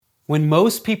When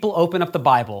most people open up the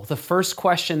Bible, the first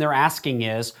question they're asking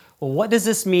is, well, what does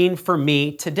this mean for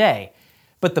me today?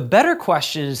 But the better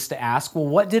question is to ask, well,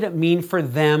 what did it mean for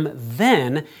them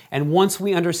then? And once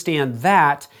we understand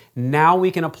that, now we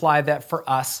can apply that for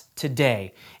us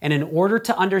today. And in order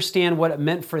to understand what it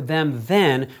meant for them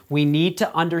then, we need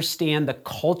to understand the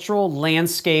cultural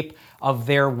landscape of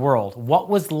their world. What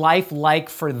was life like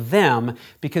for them?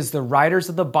 Because the writers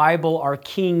of the Bible are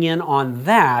keying in on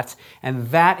that, and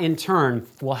that in turn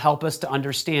will help us to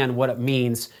understand what it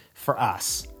means for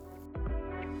us.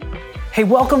 Hey,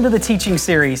 welcome to the teaching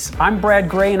series. I'm Brad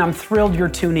Gray, and I'm thrilled you're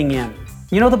tuning in.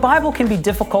 You know, the Bible can be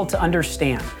difficult to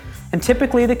understand, and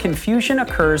typically the confusion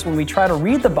occurs when we try to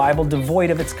read the Bible devoid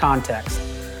of its context.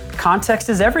 Context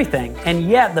is everything, and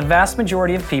yet the vast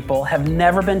majority of people have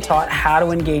never been taught how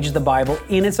to engage the Bible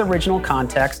in its original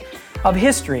context of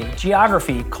history,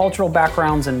 geography, cultural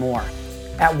backgrounds, and more.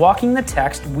 At Walking the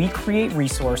Text, we create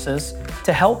resources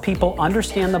to help people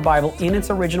understand the Bible in its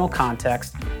original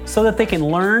context so that they can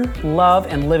learn, love,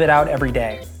 and live it out every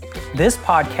day. This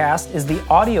podcast is the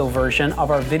audio version of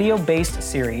our video-based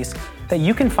series that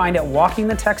you can find at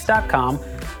walkingthetext.com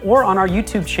or on our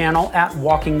YouTube channel at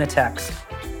Walking the Text.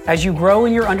 As you grow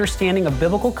in your understanding of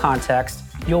biblical context,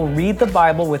 you'll read the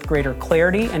Bible with greater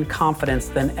clarity and confidence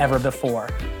than ever before.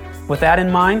 With that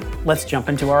in mind, let's jump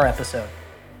into our episode.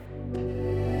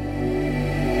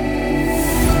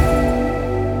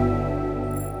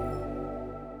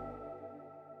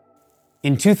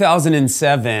 In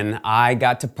 2007, I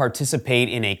got to participate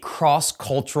in a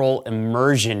cross-cultural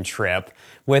immersion trip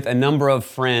with a number of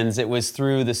friends. It was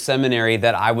through the seminary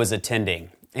that I was attending,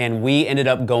 and we ended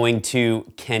up going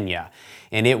to Kenya.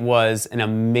 And it was an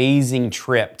amazing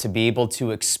trip to be able to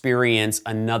experience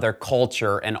another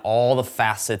culture and all the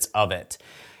facets of it.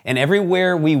 And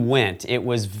everywhere we went, it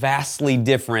was vastly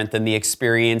different than the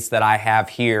experience that I have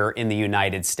here in the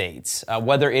United States.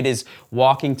 Whether it is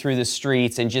walking through the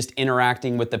streets and just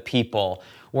interacting with the people,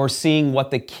 or seeing what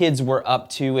the kids were up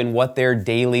to and what their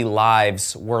daily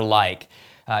lives were like,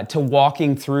 to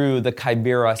walking through the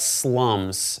Kibera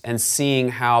slums and seeing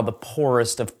how the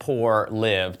poorest of poor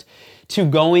lived, to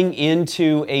going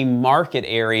into a market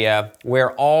area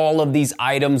where all of these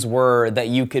items were that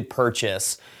you could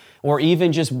purchase, or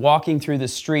even just walking through the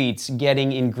streets,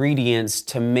 getting ingredients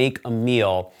to make a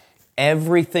meal.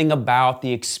 Everything about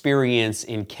the experience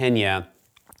in Kenya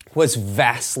was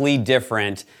vastly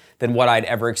different than what I'd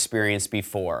ever experienced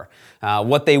before.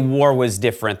 What they wore was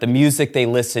different. The music they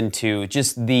listened to,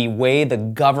 just the way the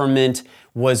government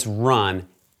was run,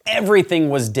 everything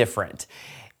was different.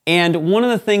 And one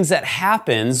of the things that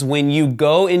happens when you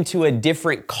go into a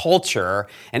different culture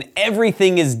and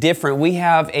everything is different, we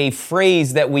have a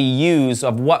phrase that we use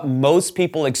of what most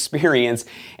people experience,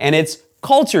 and it's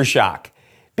culture shock,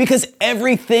 because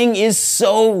everything is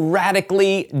so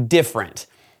radically different.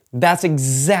 That's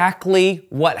exactly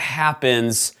what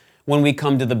happens when we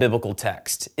come to the biblical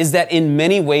text, is that in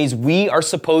many ways we are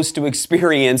supposed to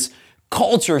experience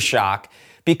culture shock,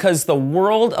 because the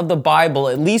world of the Bible,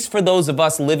 at least for those of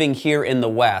us living here in the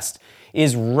West,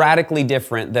 is radically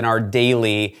different than our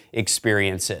daily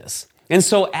experiences. And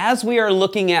so as we are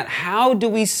looking at how do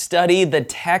we study the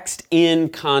text in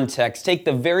context, take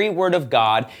the very Word of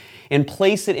God and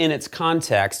place it in its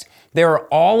context, there are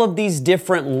all of these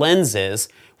different lenses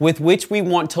with which we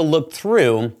want to look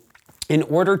through in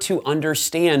order to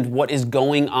understand what is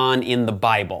going on in the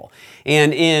Bible.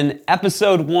 And in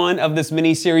episode 1 of this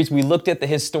mini-series, we looked at the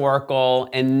historical,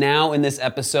 and now in this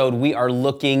episode, we are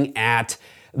looking at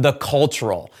the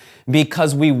cultural,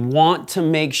 because we want to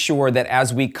make sure that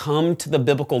as we come to the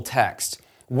biblical text,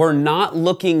 we're not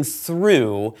looking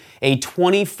through a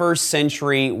 21st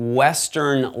century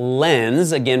Western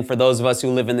lens. Again, for those of us who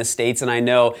live in the States, and I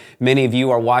know many of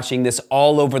you are watching this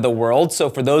all over the world. So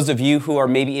for those of you who are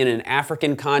maybe in an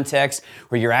African context,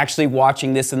 where you're actually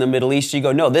watching this in the Middle East, you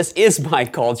go, no, this is my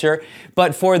culture.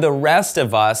 But for the rest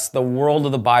of us, the world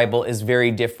of the Bible is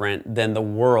very different than the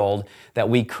world that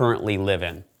we currently live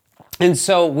in. And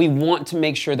so we want to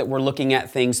make sure that we're looking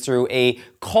at things through a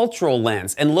cultural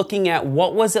lens and looking at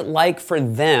what was it like for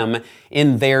them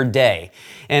in their day.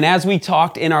 And as we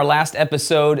talked in our last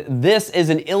episode, this is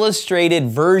an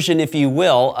illustrated version, if you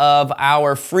will, of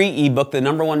our free ebook, The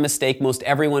Number One Mistake Most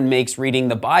Everyone Makes Reading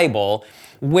the Bible,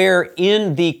 where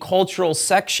in the cultural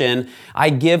section, I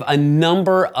give a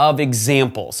number of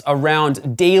examples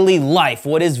around daily life.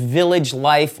 What is village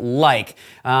life like?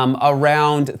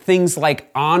 Around things like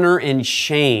honor and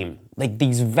shame, like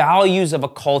these values of a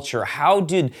culture. How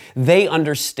did they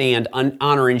understand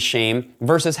honor and shame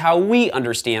versus how we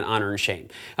understand honor and shame?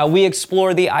 We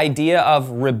explore the idea of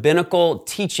rabbinical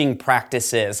teaching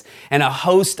practices and a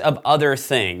host of other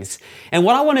things. And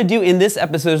what I want to do in this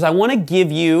episode is I want to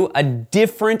give you a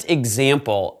different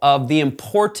example of the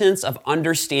importance of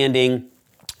understanding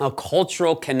a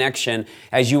cultural connection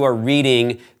as you are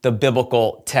reading the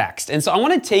biblical text. And so I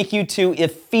want to take you to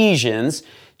Ephesians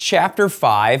chapter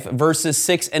 5, verses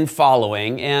 6 and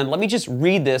following, and let me just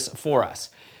read this for us.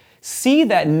 See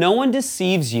that no one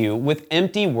deceives you with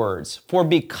empty words, for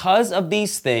because of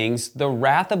these things, the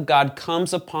wrath of God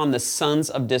comes upon the sons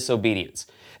of disobedience.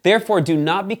 Therefore, do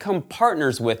not become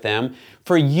partners with them,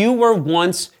 for you were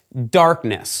once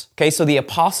darkness. Okay, so the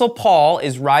Apostle Paul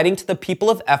is writing to the people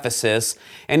of Ephesus,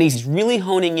 and he's really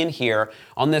honing in here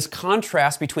on this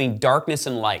contrast between darkness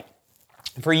and light.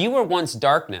 For you were once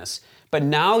darkness, but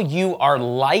now you are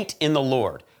light in the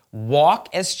Lord. Walk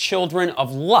as children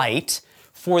of light,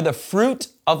 for the fruit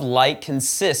of light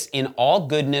consists in all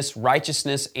goodness,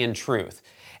 righteousness, and truth.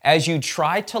 As you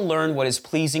try to learn what is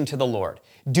pleasing to the Lord,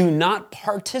 do not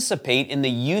participate in the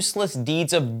useless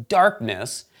deeds of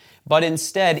darkness, but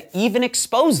instead even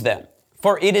expose them.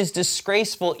 For it is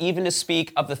disgraceful even to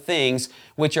speak of the things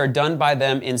which are done by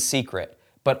them in secret.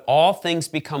 But all things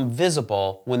become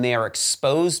visible when they are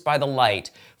exposed by the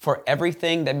light, for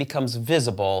everything that becomes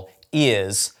visible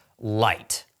is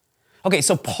light. Okay,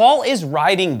 so Paul is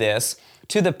writing this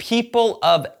to the people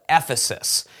of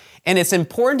Ephesus. And it's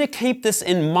important to keep this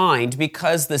in mind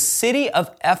because the city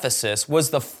of Ephesus was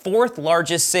the fourth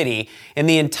largest city in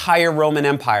the entire Roman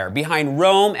Empire. Behind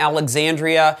Rome,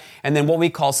 Alexandria, and then what we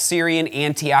call Syrian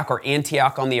Antioch or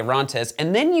Antioch on the Orontes.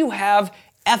 And then you have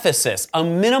Ephesus, a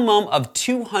minimum of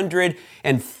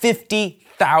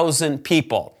 250,000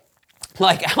 people.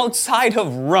 Like outside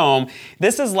of Rome,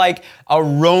 this is like a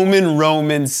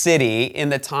Roman city in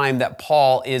the time that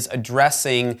Paul is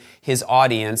addressing his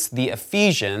audience, the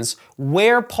Ephesians,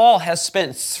 where Paul has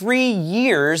spent 3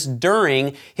 years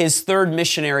during his third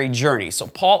missionary journey. So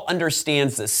Paul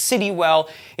understands the city well.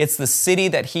 It's the city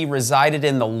that he resided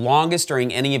in the longest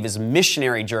during any of his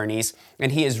missionary journeys,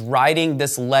 and he is writing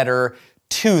this letter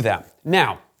to them.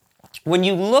 Now, when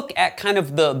you look at kind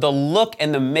of the look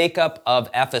and the makeup of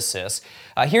Ephesus,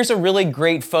 here's a really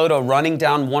great photo running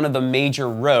down one of the major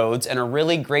roads and a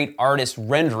really great artist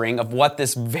rendering of what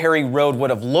this very road would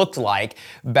have looked like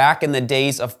back in the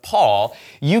days of Paul.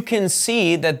 You can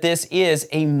see that this is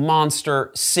a monster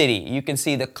city. You can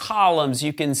see the columns,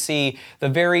 you can see the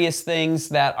various things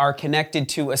that are connected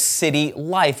to a city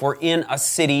life. We're in a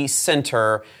city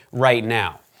center right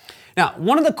now. Now,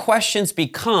 one of the questions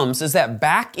becomes is that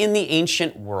back in the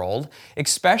ancient world,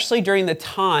 especially during the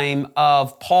time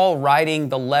of Paul writing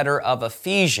the letter of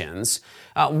Ephesians,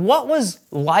 what was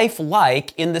life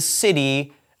like in the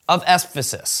city of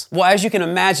Ephesus? Well, as you can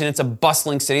imagine, it's a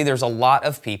bustling city. There's a lot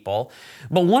of people.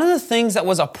 But one of the things that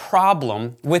was a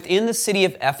problem within the city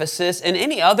of Ephesus and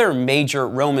any other major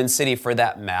Roman city for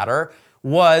that matter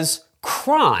was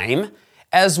crime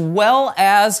as well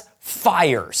as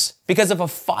fires. Because if a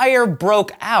fire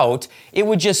broke out, it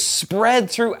would just spread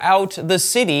throughout the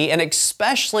city, and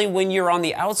especially when you're on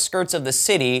the outskirts of the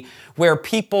city where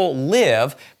people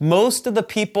live, most of the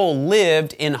people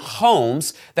lived in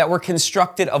homes that were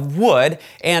constructed of wood,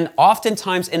 and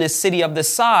oftentimes in a city of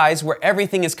this size where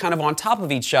everything is kind of on top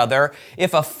of each other,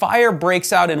 if a fire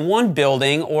breaks out in one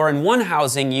building or in one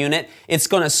housing unit, it's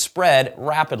going to spread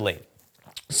rapidly.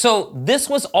 So this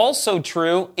was also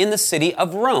true in the city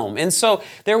of Rome. And so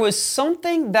there was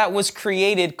something that was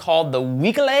created called the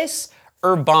Vigiles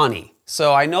Urbani.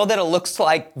 So I know that it looks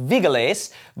like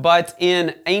vigiles, but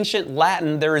in ancient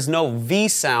Latin, there is no V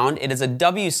sound. It is a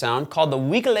W sound called the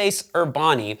Vigiles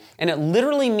Urbani, and it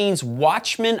literally means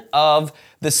watchman of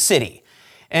the city.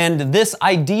 And this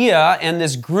idea and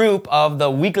this group of the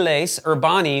Vigiles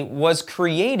Urbani was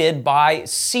created by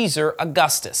Caesar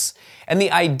Augustus. And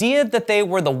the idea that they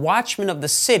were the watchmen of the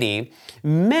city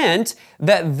meant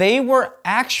that they were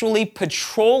actually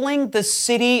patrolling the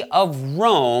city of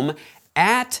Rome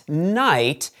at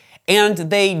night, and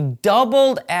they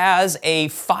doubled as a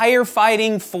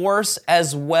firefighting force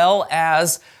as well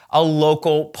as a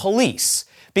local police.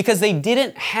 Because they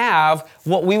didn't have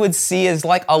what we would see as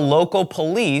like a local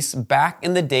police back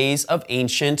in the days of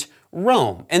ancient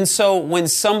Rome. And so when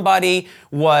somebody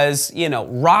was,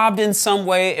 robbed in some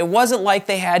way, it wasn't like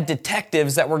they had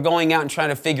detectives that were going out and trying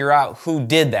to figure out who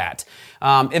did that.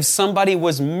 If somebody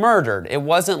was murdered, it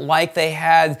wasn't like they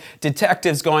had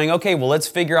detectives going, okay, well, let's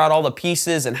figure out all the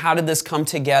pieces and how did this come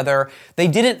together. They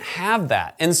didn't have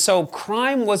that. And so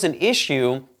crime was an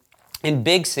issue in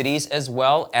big cities as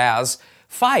well as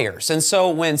fires. And so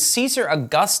when Caesar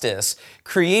Augustus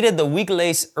created the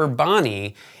Vigiles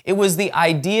Urbani, it was the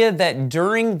idea that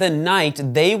during the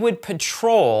night they would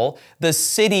patrol the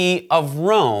city of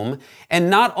Rome. And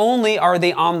not only are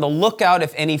they on the lookout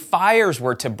if any fires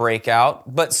were to break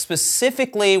out, but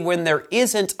specifically when there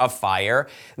isn't a fire,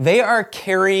 they are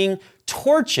carrying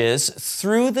torches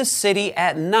through the city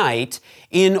at night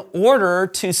in order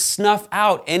to snuff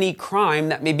out any crime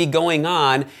that may be going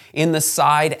on in the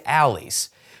side alleys.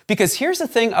 Because here's the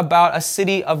thing about a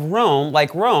city of Rome,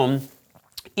 like Rome,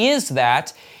 is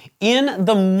that in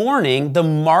the morning, the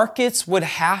markets would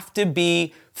have to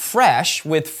be fresh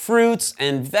with fruits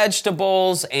and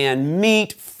vegetables and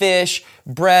meat, fish,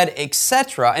 bread,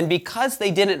 etc. And because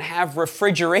they didn't have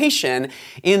refrigeration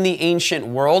in the ancient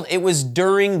world, it was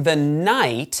during the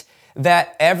night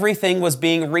that everything was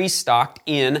being restocked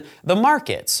in the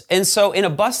markets. And so in a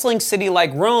bustling city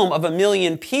like Rome of 1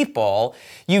 million people,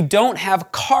 you don't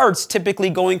have carts typically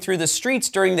going through the streets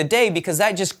during the day because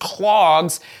that just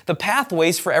clogs the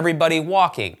pathways for everybody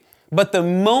walking. But the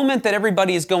moment that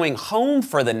everybody is going home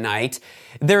for the night,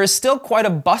 there is still quite a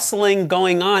bustling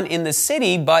going on in the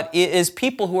city, but it is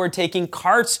people who are taking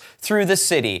carts through the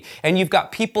city. And you've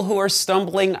got people who are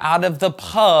stumbling out of the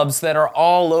pubs that are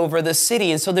all over the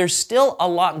city. And so there's still a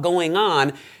lot going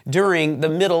on during the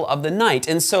middle of the night.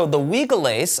 And so the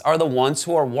Vigiles are the ones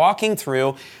who are walking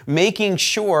through, making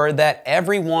sure that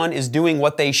everyone is doing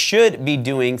what they should be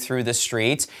doing through the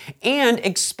streets, and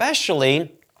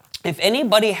especially if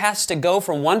anybody has to go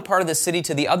from one part of the city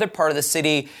to the other part of the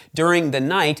city during the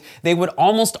night, they would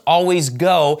almost always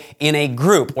go in a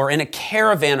group or in a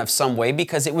caravan of some way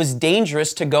because it was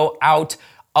dangerous to go out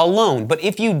alone. But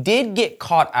if you did get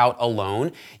caught out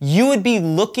alone, you would be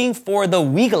looking for the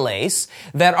Vigiles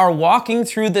that are walking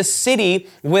through the city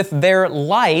with their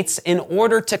lights in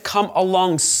order to come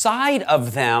alongside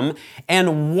of them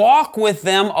and walk with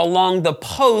them along the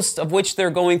post of which they're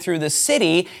going through the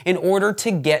city in order to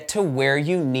get to where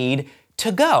you need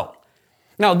to go.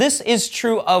 Now, this is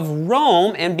true of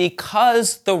Rome, and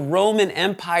because the Roman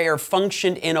Empire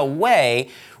functioned in a way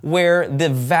where the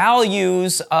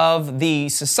values of the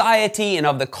society and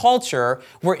of the culture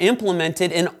were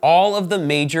implemented in all of the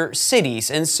major cities.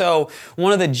 And so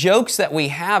one of the jokes that we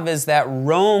have is that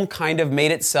Rome kind of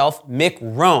made itself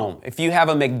McRome. If you have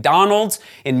a McDonald's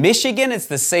in Michigan, it's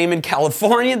the same in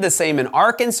California, the same in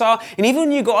Arkansas, and even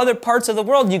when you go other parts of the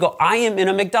world, you go, I am in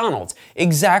a McDonald's.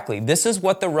 Exactly. This is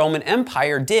what the Roman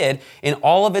Empire did in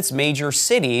all of its major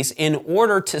cities in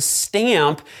order to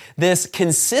stamp this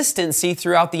consistency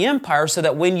throughout the empire so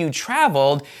that when you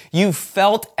traveled, you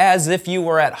felt as if you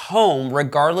were at home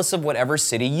regardless of whatever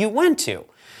city you went to.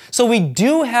 So we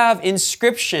do have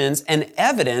inscriptions and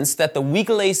evidence that the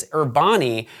Vigiles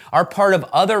Urbani are part of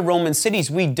other Roman cities.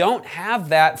 We don't have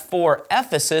that for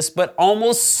Ephesus, but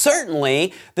almost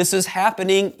certainly this is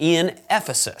happening in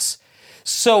Ephesus.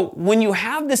 So when you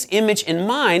have this image in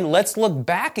mind, let's look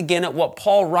back again at what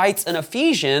Paul writes in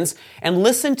Ephesians and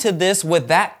listen to this with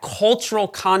that cultural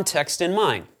context in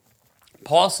mind.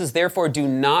 Paul says, therefore, do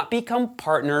not become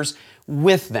partners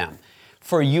with them,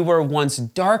 for you were once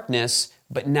darkness,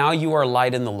 but now you are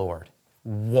light in the Lord.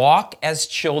 Walk as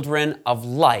children of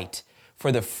light,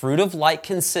 for the fruit of light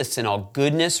consists in all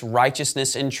goodness,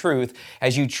 righteousness, and truth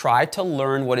as you try to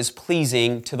learn what is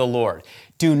pleasing to the Lord.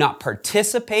 Do not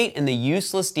participate in the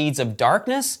useless deeds of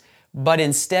darkness, but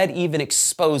instead even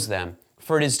expose them.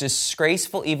 For it is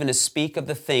disgraceful even to speak of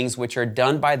the things which are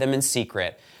done by them in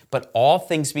secret. But all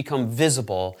things become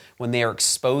visible when they are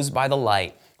exposed by the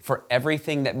light, for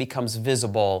everything that becomes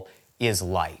visible is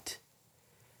light.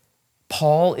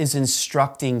 Paul is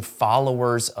instructing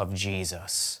followers of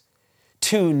Jesus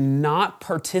to not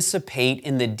participate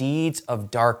in the deeds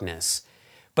of darkness,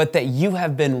 but that you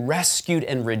have been rescued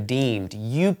and redeemed.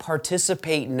 You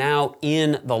participate now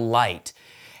in the light.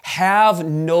 Have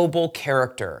noble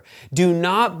character. Do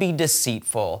not be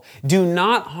deceitful. Do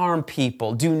not harm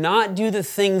people. Do not do the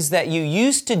things that you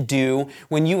used to do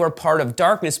when you were part of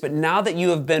darkness, but now that you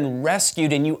have been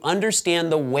rescued and you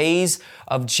understand the ways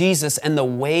of Jesus and the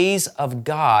ways of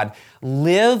God,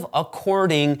 live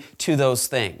according to those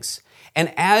things.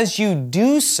 And as you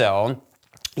do so,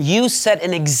 you set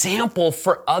an example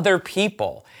for other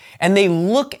people. And they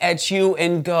look at you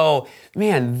and go,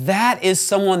 man, that is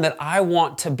someone that I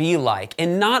want to be like.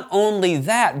 And not only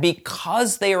that,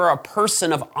 because they are a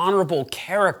person of honorable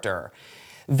character,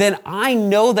 then I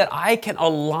know that I can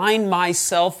align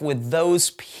myself with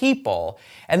those people.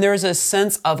 And there's a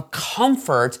sense of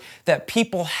comfort that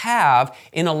people have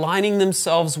in aligning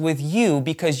themselves with you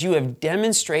because you have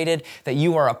demonstrated that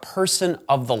you are a person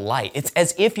of the light. It's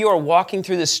as if you are walking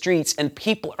through the streets and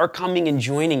people are coming and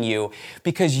joining you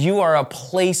because you are a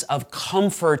place of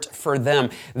comfort for them.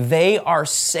 They are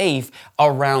safe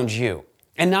around you.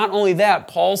 And not only that,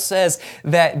 Paul says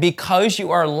that because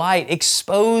you are light,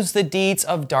 expose the deeds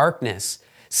of darkness.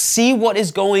 See what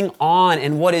is going on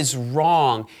and what is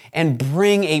wrong, and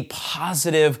bring a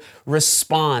positive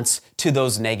response to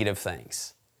those negative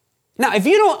things. Now, if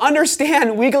you don't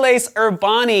understand Vigiles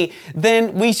Urbani,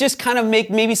 then we just kind of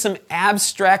make maybe some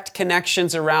abstract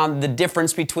connections around the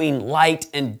difference between light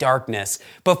and darkness.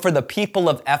 But for the people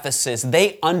of Ephesus,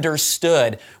 they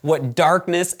understood what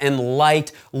darkness and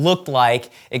light looked like,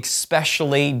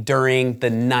 especially during the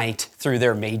night through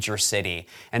their major city.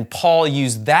 And Paul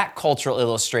used that cultural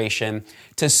illustration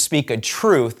to speak a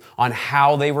truth on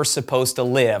how they were supposed to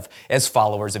live as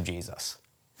followers of Jesus.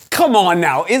 Come on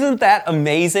now, isn't that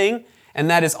amazing? And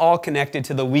that is all connected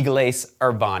to the Vigiles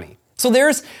Urbani. So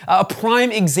there's a prime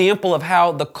example of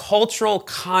how the cultural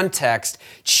context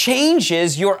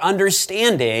changes your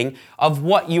understanding of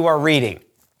what you are reading.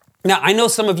 Now, I know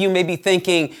some of you may be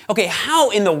thinking, okay, how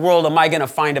in the world am I going to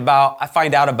find out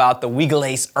about the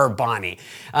Vigiles Urbani?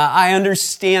 I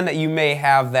understand that you may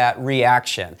have that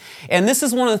reaction. And this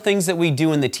is one of the things that we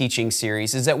do in the teaching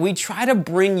series, is that we try to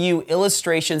bring you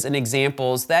illustrations and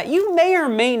examples that you may or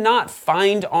may not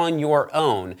find on your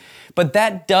own. But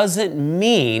that doesn't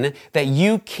mean that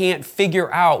you can't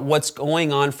figure out what's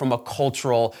going on from a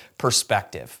cultural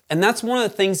perspective. And that's one of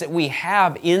the things that we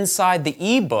have inside the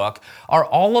ebook are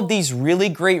all of these really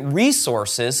great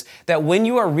resources that when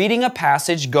you are reading a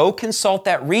passage, go consult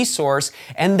that resource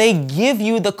and they give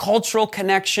you the cultural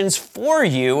connections for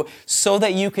you so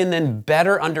that you can then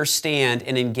better understand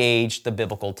and engage the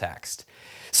biblical text.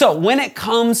 So when it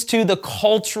comes to the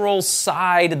cultural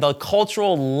side, the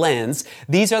cultural lens,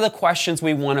 these are the questions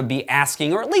we want to be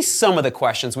asking, or at least some of the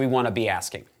questions we want to be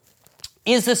asking.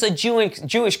 Is this a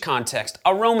Jewish context,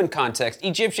 a Roman context,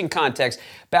 Egyptian context,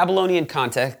 Babylonian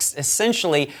context?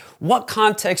 Essentially, what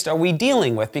context are we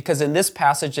dealing with? Because in this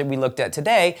passage that we looked at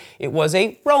today, it was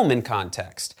a Roman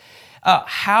context.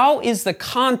 How is the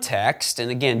context,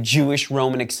 and again, Jewish,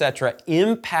 Roman, etc.,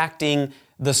 impacting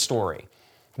the story?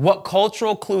 What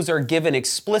cultural clues are given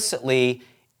explicitly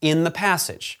in the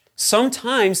passage?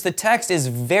 Sometimes the text is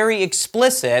very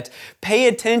explicit. Pay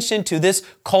attention to this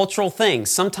cultural thing.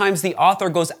 Sometimes the author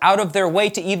goes out of their way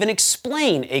to even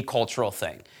explain a cultural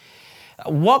thing.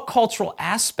 What cultural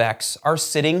aspects are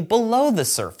sitting below the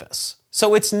surface?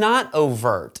 So it's not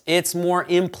overt, it's more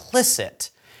implicit.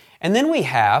 And then we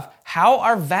have how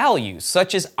are values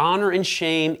such as honor and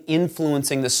shame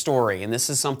influencing the story? And this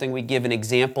is something we give an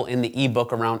example in the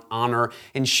ebook around honor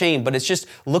and shame, but it's just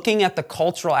looking at the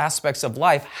cultural aspects of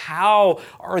life. How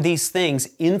are these things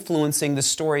influencing the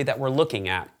story that we're looking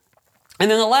at? And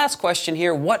then the last question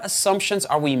here, what assumptions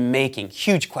are we making?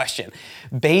 Huge question.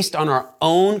 Based on our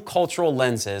own cultural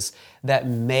lenses that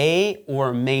may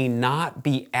or may not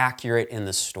be accurate in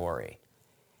the story.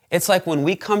 It's like when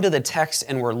we come to the text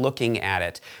and we're looking at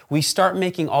it, we start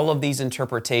making all of these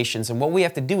interpretations. And what we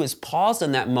have to do is pause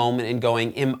in that moment and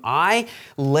going, am I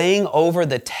laying over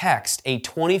the text a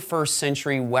 21st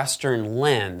century Western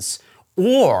lens?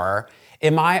 Or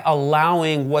am I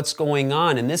allowing what's going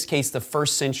on, in this case, the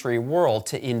first century world,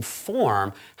 to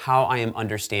inform how I am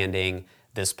understanding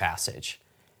this passage?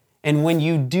 And when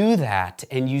you do that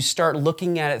and you start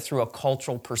looking at it through a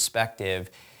cultural perspective,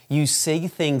 you see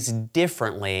things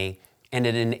differently, and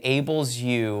it enables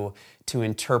you to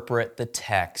interpret the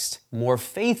text more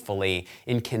faithfully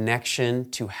in connection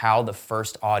to how the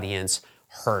first audience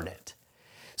heard it.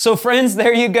 So friends,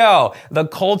 there you go. The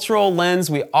cultural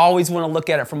lens, we always want to look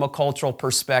at it from a cultural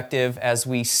perspective as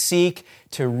we seek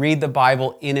to read the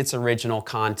Bible in its original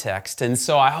context. And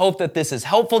so I hope that this is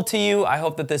helpful to you. I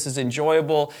hope that this is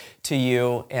enjoyable to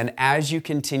you. And as you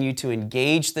continue to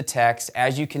engage the text,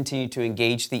 as you continue to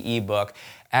engage the ebook,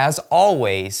 as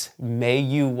always, may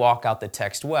you walk out the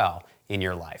text well in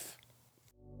your life.